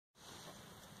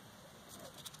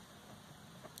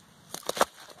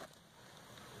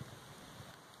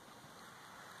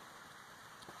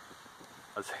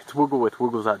guys, it's Wiggle with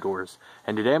Wiggles Outdoors,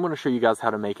 and today I'm going to show you guys how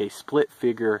to make a split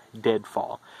figure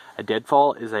deadfall. A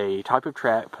deadfall is a type of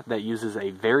trap that uses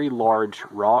a very large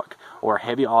rock or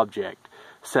heavy object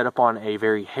set up on a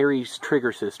very hairy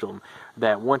trigger system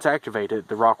that once activated,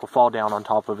 the rock will fall down on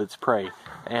top of its prey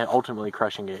and ultimately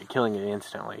crushing it, killing it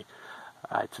instantly.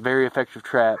 It's a very effective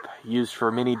trap used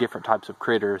for many different types of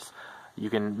critters. You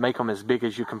can make them as big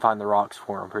as you can find the rocks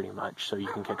for them, pretty much. So you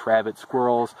can catch rabbits,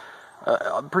 squirrels,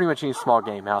 pretty much any small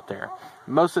game out there.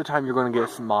 Most of the time you're going to get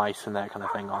some mice and that kind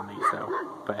of thing on these, though.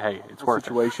 But hey, it's worth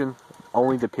it.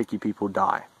 Only the picky people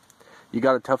die. You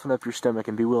got to toughen up your stomach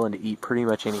and be willing to eat pretty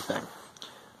much anything.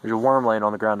 There's a worm laying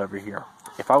on the ground over here.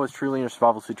 If I was truly in a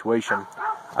survival situation,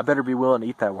 I better be willing to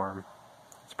eat that worm.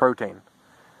 It's protein.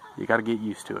 You got to get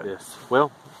used to it.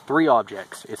 Well, 3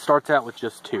 objects. It starts out with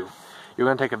just 2. You're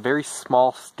going to take a very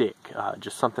small stick,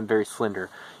 just something very slender.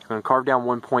 You're going to carve down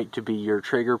one point to be your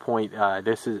trigger point.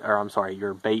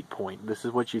 Your bait point. This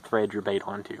is what you thread your bait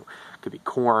onto. It could be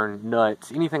corn,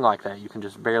 nuts, anything like that. You can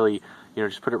just barely,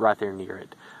 just put it right there near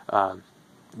it.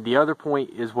 The other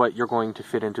point is what you're going to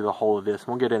fit into the hole of this.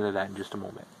 We'll get into that in just a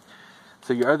moment.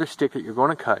 So your other stick that you're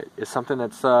going to cut is something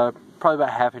that's probably about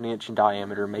 ½ an inch in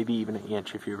diameter, maybe even an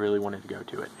inch if you really wanted to go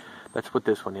to it. That's what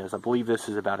this one is. I believe this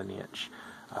is about an inch.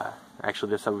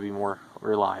 Actually, this would be more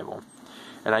reliable.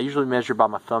 And I usually measure by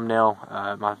my thumbnail,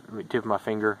 my tip of my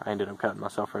finger. I ended up cutting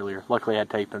myself earlier. Luckily, I had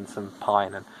tape and some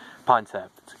pine sap.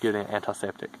 It's a good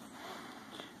antiseptic.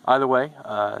 Either way,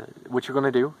 what you're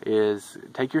going to do is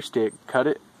take your stick, cut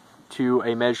it to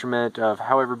a measurement of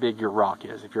however big your rock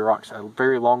is. If your rock's a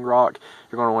very long rock,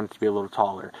 you're going to want it to be a little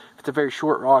taller. If it's a very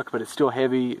short rock, but it's still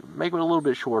heavy, make it a little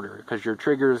bit shorter, because your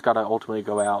trigger's got to ultimately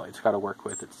go out. It's got to work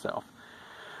with itself.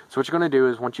 So what you're going to do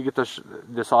is, once you get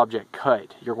this object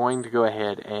cut, you're going to go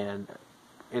ahead and,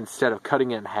 instead of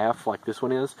cutting it in half like this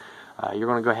one is, you're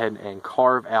going to go ahead and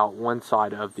carve out one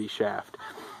side of the shaft.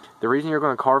 The reason you're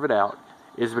going to carve it out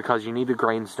is because you need the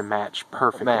grains to match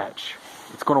perfectly.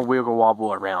 It's going to wiggle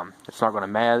wobble around. It's not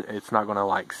going to it's not going to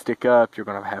like stick up. You're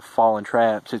going to have fallen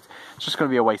traps. It's just going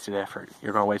to be a wasted effort.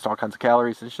 You're going to waste all kinds of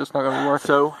calories. It's just not going to be worth it.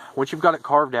 So once you've got it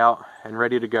carved out and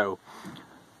ready to go,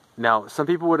 now some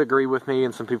people would agree with me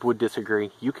and some people would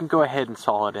disagree. You can go ahead and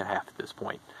saw it in half at this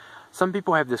point. Some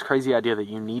people have this crazy idea that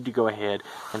you need to go ahead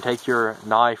and take your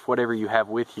knife, whatever you have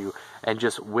with you, and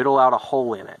just whittle out a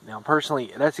hole in it. Now,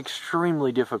 personally, that's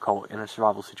extremely difficult in a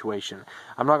survival situation.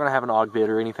 I'm not going to have an og bit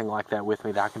or anything like that with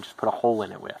me that I can just put a hole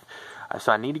in it with.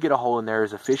 So I need to get a hole in there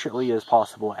as efficiently as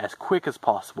possible, as quick as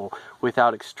possible,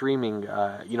 without extreming,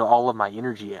 all of my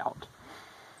energy out.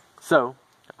 So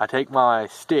I take my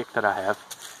stick that I have.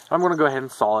 I'm going to go ahead and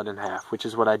saw it in half, which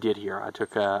is what I did here. I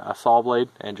took a saw blade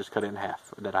and just cut it in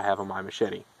half that I have on my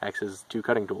machete. Acts as 2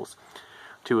 cutting tools.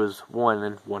 2 is 1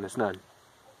 and 1 is none.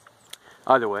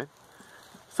 Either way,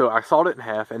 so I sawed it in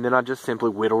half and then I just simply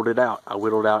whittled it out. I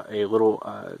whittled out a little,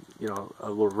 a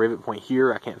little rivet point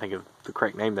here. I can't think of the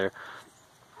correct name there.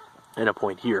 And a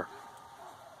point here.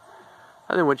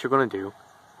 And then what you're going to do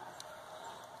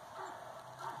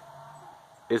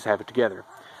is have it together.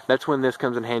 That's when this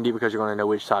comes in handy, because you're going to know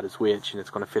which side is which, and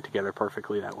it's going to fit together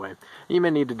perfectly that way. You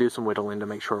may need to do some whittling to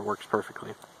make sure it works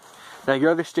perfectly. Now, your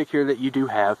other stick here that you do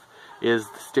have is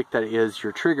the stick that is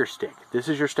your trigger stick. This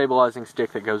is your stabilizing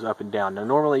stick that goes up and down. Now,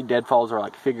 normally deadfalls are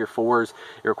like figure 4s.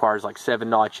 It requires like 7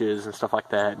 notches and stuff like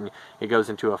that, and it goes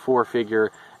into a 4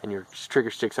 figure, and your trigger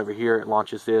stick's over here. It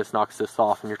launches this, knocks this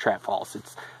off, and your trap falls.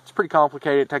 It's pretty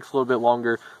complicated. It takes a little bit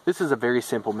longer. This is a very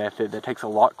simple method that takes a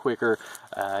lot quicker,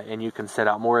 and you can set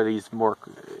out more of these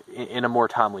in a more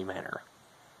timely manner.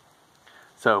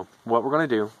 So what we're going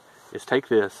to do is take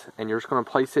this, and you're just going to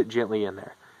place it gently in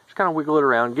there. Just kind of wiggle it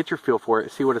around, get your feel for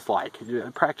it, see what it's like.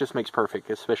 Practice makes perfect,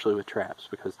 especially with traps,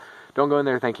 because don't go in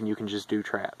there thinking you can just do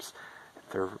traps.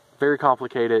 They're very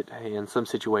complicated in some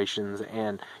situations,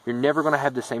 and you're never going to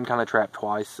have the same kind of trap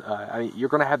twice. You're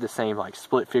going to have the same like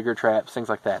split figure traps, things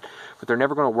like that, but they're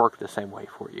never going to work the same way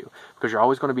for you, because you're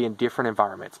always going to be in different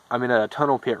environments. I'm in a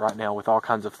tunnel pit right now with all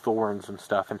kinds of thorns and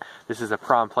stuff, and this is a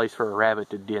prime place for a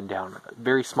rabbit to den down. A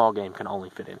very small game can only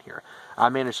fit in here. I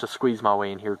managed to squeeze my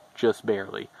way in here just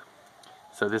barely.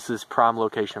 So this is prime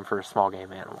location for a small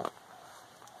game animal.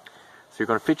 So you're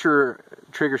going to fit your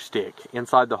trigger stick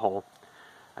inside the hole,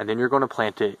 and then you're going to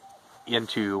plant it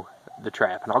into the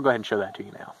trap. And I'll go ahead and show that to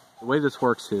you now. The way this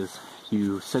works is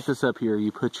you set this up here,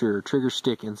 you put your trigger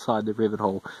stick inside the rivet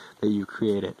hole that you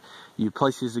created. You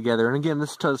place these together, and again,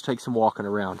 this does take some walking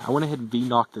around. I went ahead and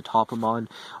V-knocked the top of mine,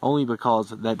 only because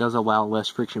that does allow less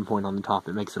friction point on the top.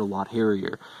 It makes it a lot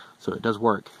hairier, so it does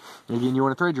work. And again, you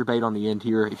want to thread your bait on the end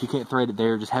here. If you can't thread it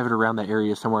there, just have it around that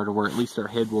area somewhere to where at least their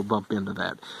head will bump into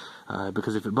that.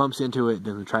 because if it bumps into it,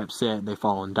 then the trap's set and they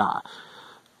fall and die.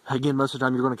 Again, most of the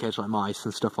time you're going to catch like mice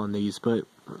and stuff on these, but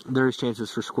there is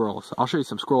chances for squirrels. I'll show you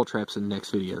some squirrel traps in the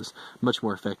next videos. Much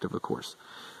more effective, of course.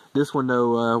 This one,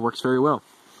 though, works very well.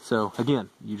 So, again,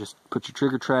 you just put your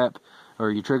trigger trap,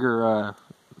 or your trigger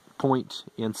point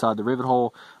inside the rivet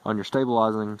hole on your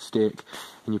stabilizing stick,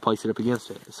 and you place it up against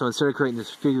it. So instead of creating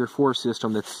this figure 4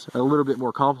 system that's a little bit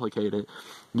more complicated,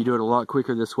 you do it a lot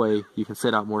quicker this way. You can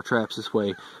set out more traps this way,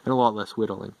 and a lot less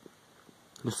whittling.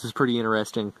 This is pretty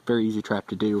interesting, very easy trap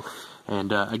to do.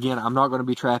 And again, I'm not going to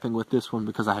be trapping with this one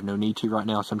because I have no need to right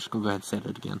now, so I'm just going to go ahead and set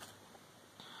it again.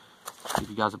 Give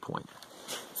you guys a point.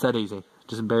 It's that easy.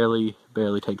 Just barely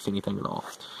takes anything at all.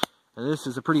 And this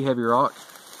is a pretty heavy rock.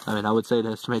 I mean, I would say it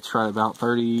estimates right about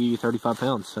 30-35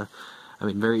 pounds. So, I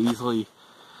mean, very easily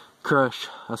crush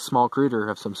a small critter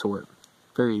of some sort.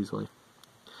 Very easily.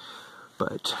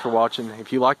 But for watching,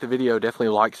 if you liked the video, definitely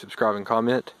like, subscribe, and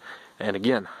comment. And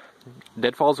again,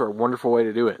 deadfalls are a wonderful way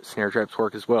to do it. Snare traps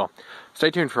work as well. Stay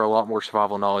tuned for a lot more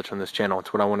survival knowledge on this channel.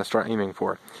 It's what I want to start aiming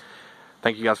for.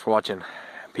 Thank you guys for watching.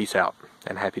 Peace out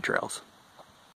and happy trails.